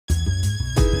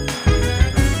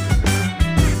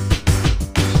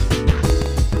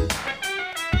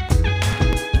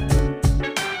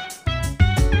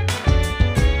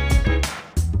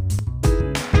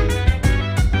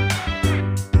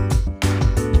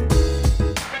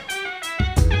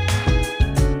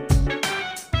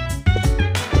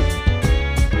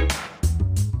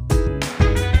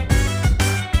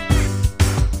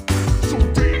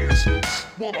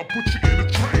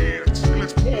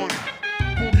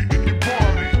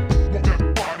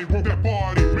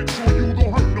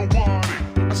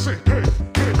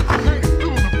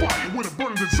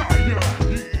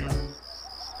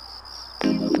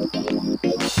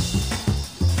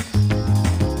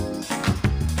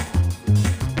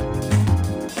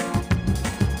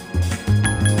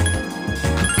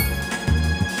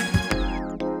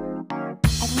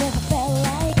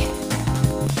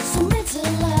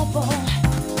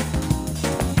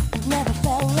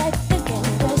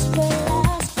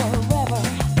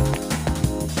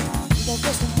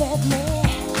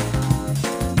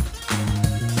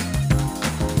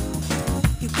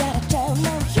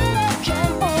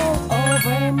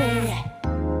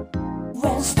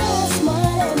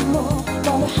more.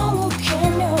 Wonder how look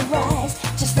in your eyes,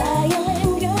 just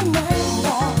dialing your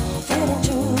number. Fading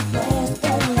to place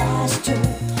that last two.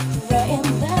 Right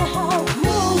in the heart,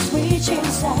 moon's reaching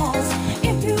size.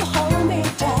 If you hold me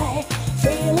tight,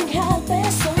 feeling how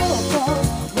this so close.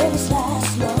 Will this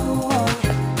last long?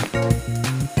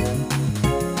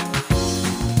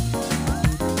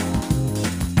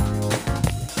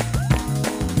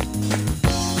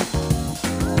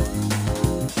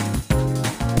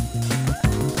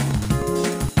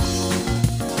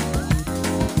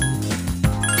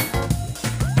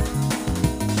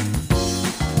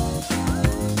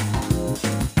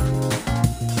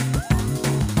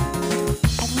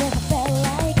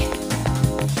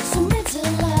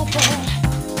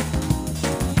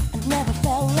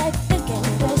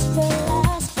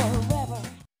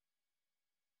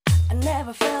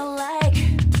 Never felt like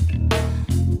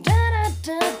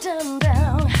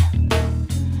da-da-da-dum-down.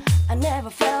 I never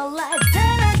felt like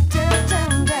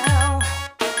da-da-da-dum-down.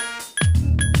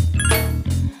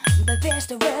 Baby,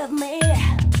 stay with me.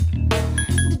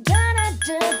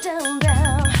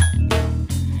 Da-da-da-dum-down.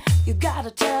 You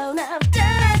gotta turn up.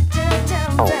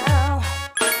 Da-da-da-dum-down.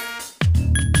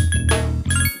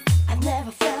 I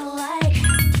never felt like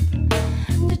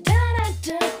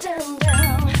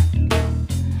da-da-da-dum-down.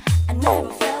 I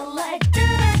never felt like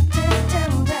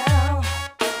da-da-da-dum-down.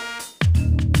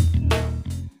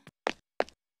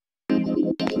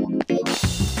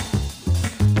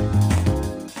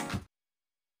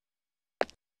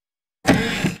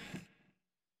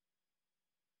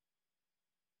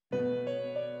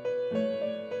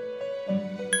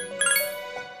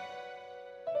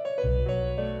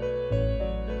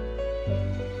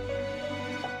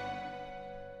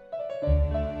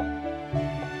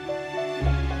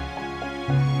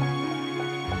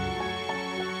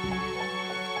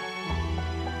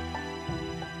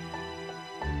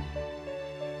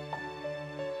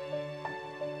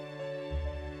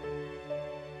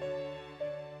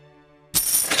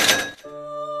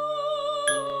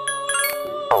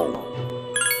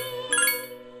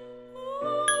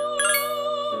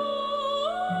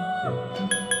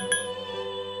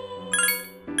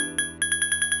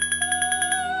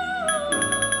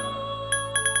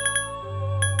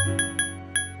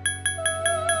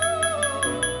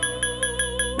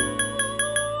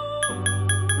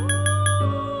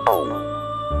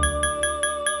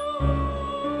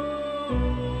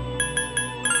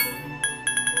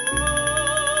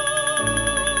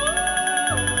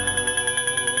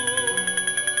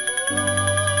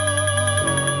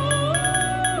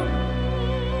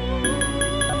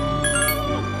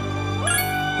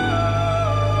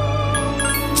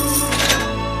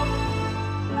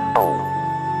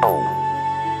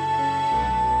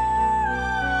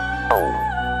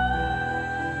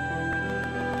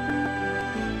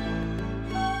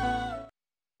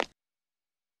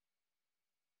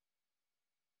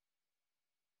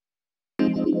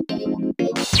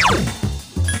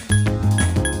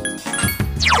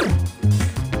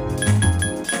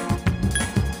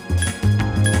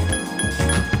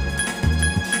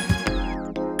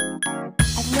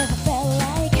 I've never felt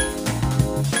like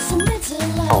so meant to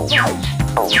love.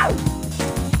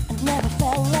 I've never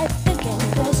felt like thinking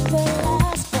this will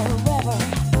last forever.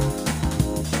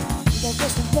 They're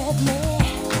just with me.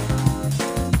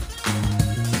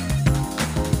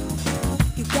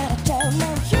 You gotta tell me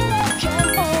you can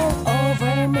all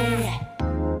over me.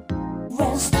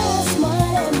 When stars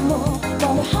smile and more,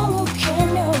 wonder how look in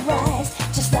your eyes,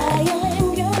 just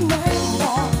dialing your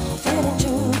number. Fading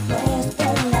to place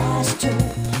that last two.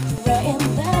 Right in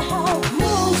the heart,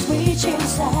 moon's reaching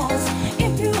size.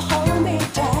 If you hold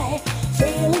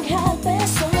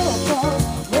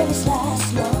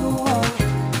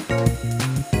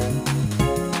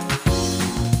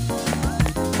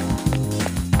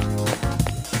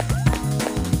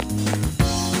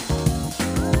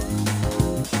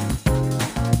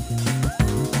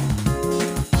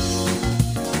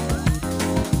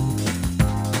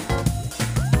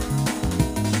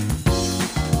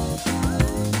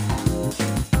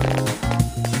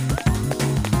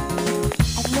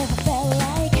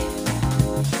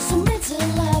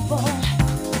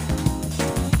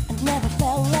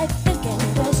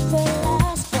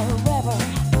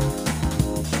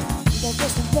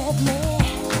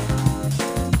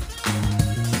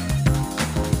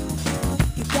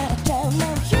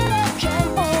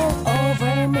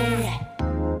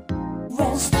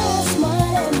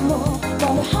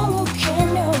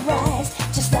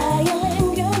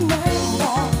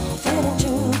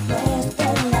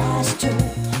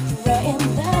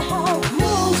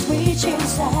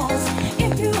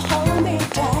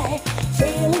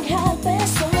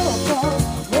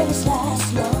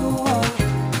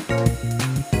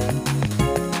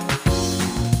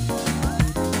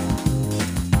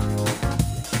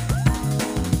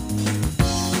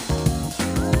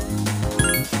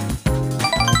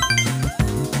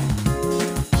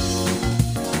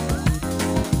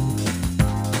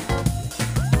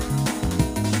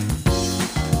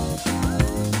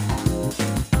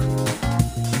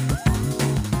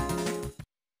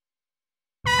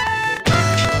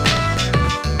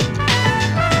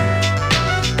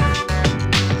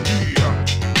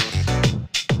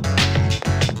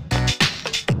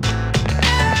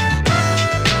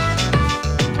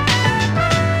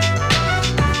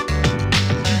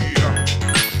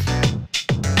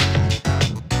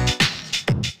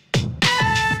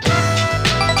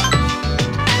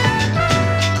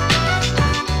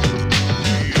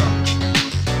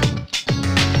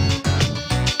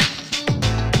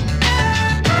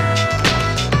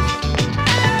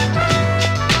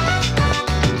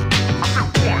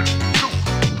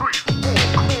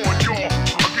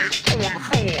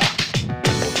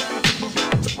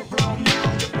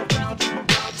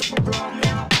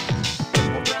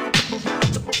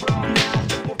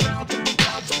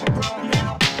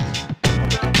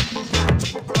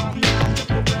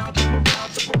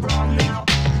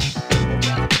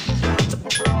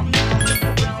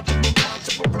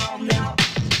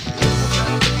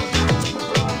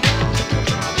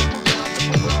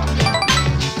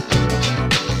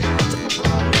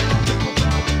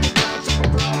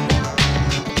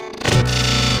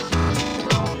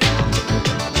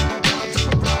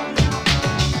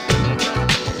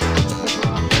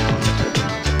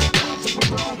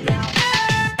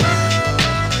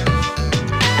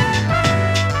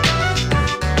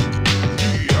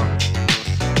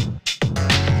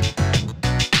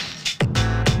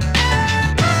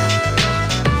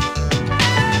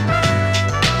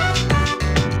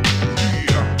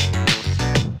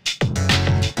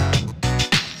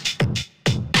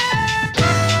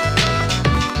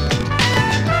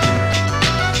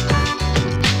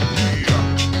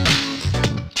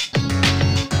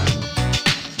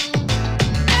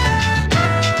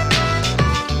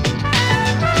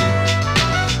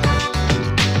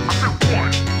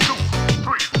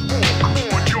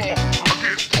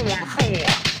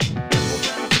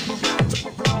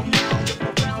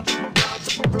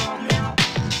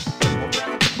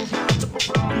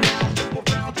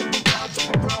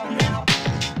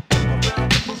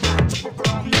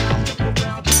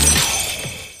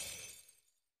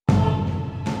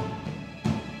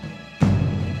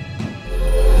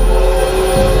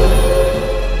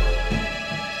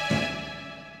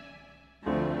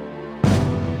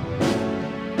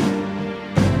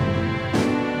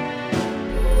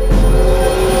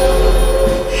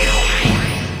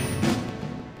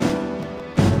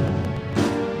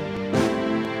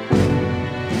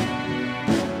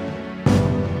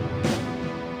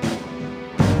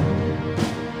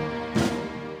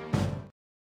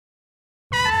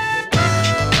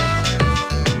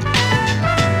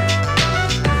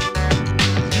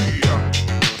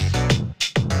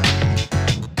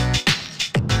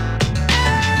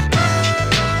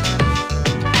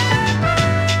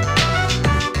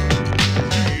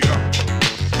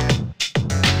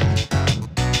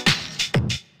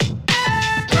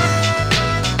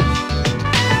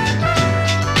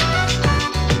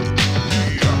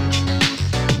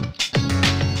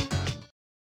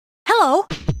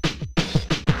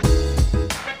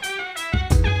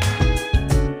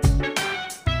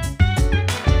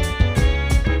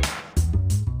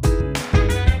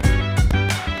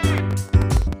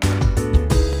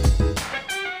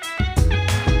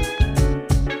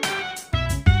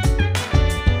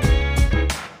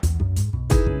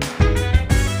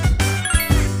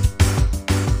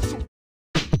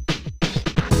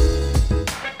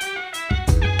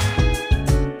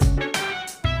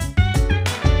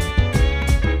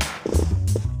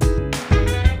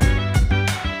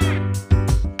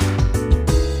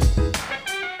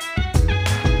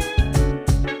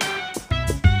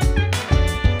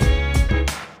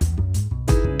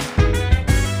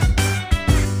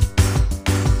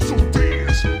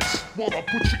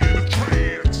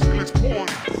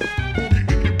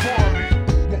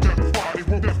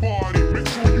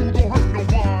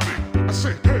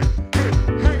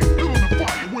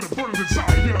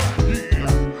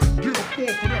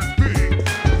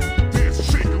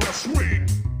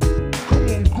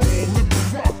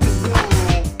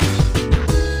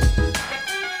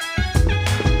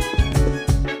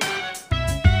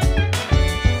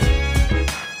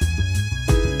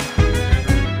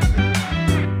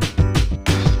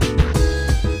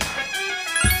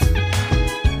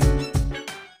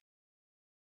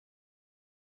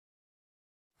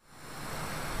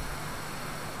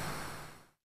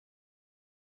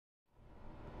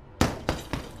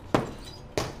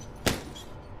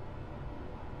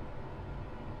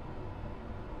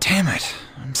it.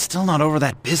 I'm still not over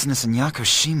that business in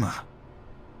Yakushima.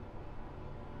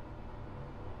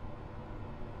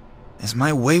 Is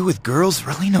my way with girls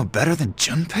really no better than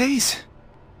Junpei's?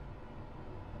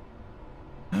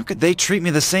 How could they treat me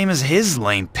the same as his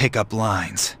lame pickup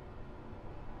lines?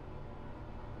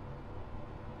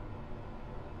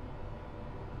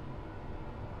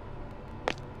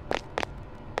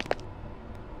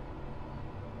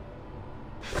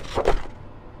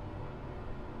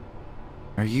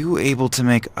 Are you able to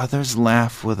make others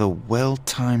laugh with a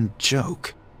well-timed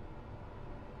joke?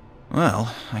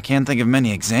 Well, I can't think of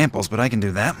many examples, but I can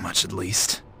do that much at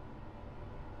least.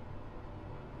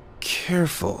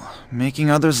 Careful. Making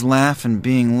others laugh and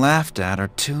being laughed at are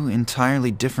two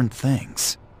entirely different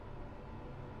things.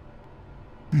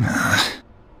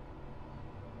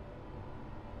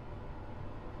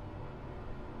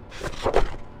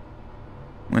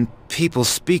 When people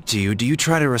speak to you, do you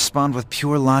try to respond with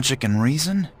pure logic and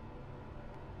reason?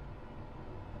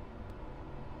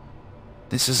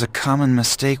 This is a common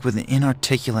mistake with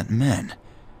inarticulate men.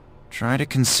 Try to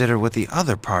consider what the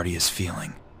other party is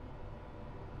feeling.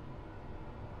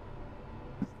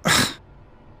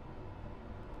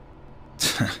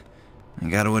 I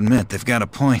gotta admit, they've got a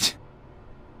point.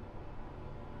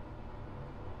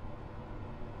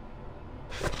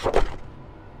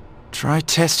 Try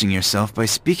testing yourself by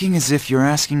speaking as if you're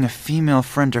asking a female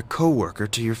friend or coworker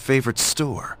to your favorite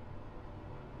store.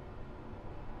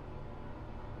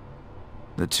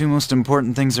 The two most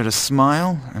important things are to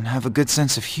smile and have a good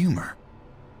sense of humor.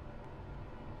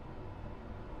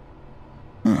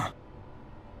 Huh.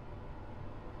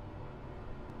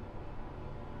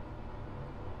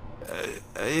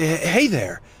 Hey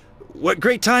there! What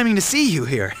great timing to see you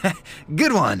here.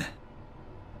 Good one.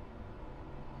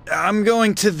 I'm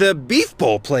going to the beef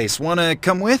bowl place. Wanna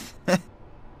come with?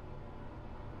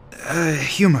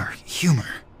 Humor.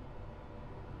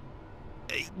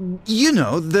 You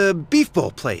know, the beef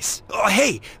bowl place. Oh,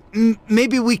 hey,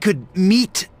 maybe we could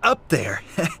meet up there.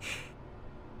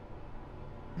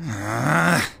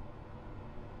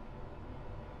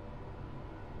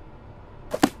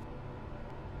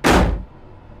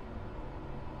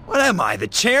 What am I, the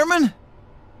chairman?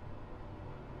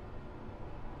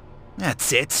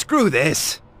 That's it, screw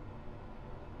this.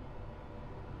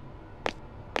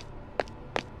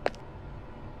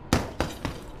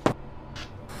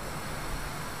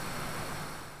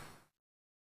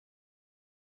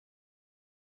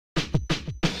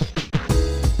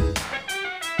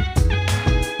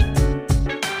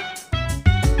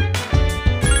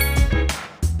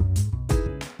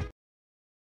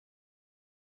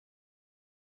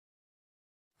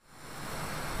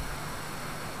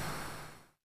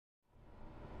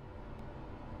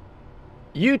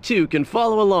 You too can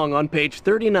follow along on page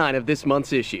 39 of this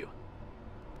month's issue.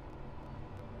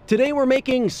 Today we're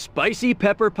making spicy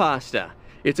pepper pasta.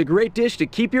 It's a great dish to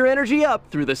keep your energy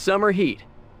up through the summer heat.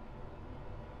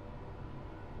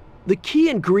 The key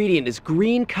ingredient is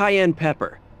green cayenne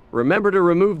pepper. Remember to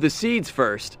remove the seeds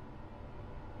first.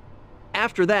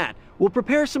 After that, we'll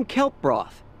prepare some kelp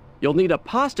broth. You'll need a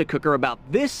pasta cooker about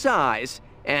this size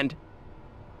and...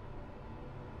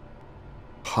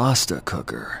 Pasta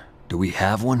cooker. Do we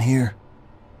have one here?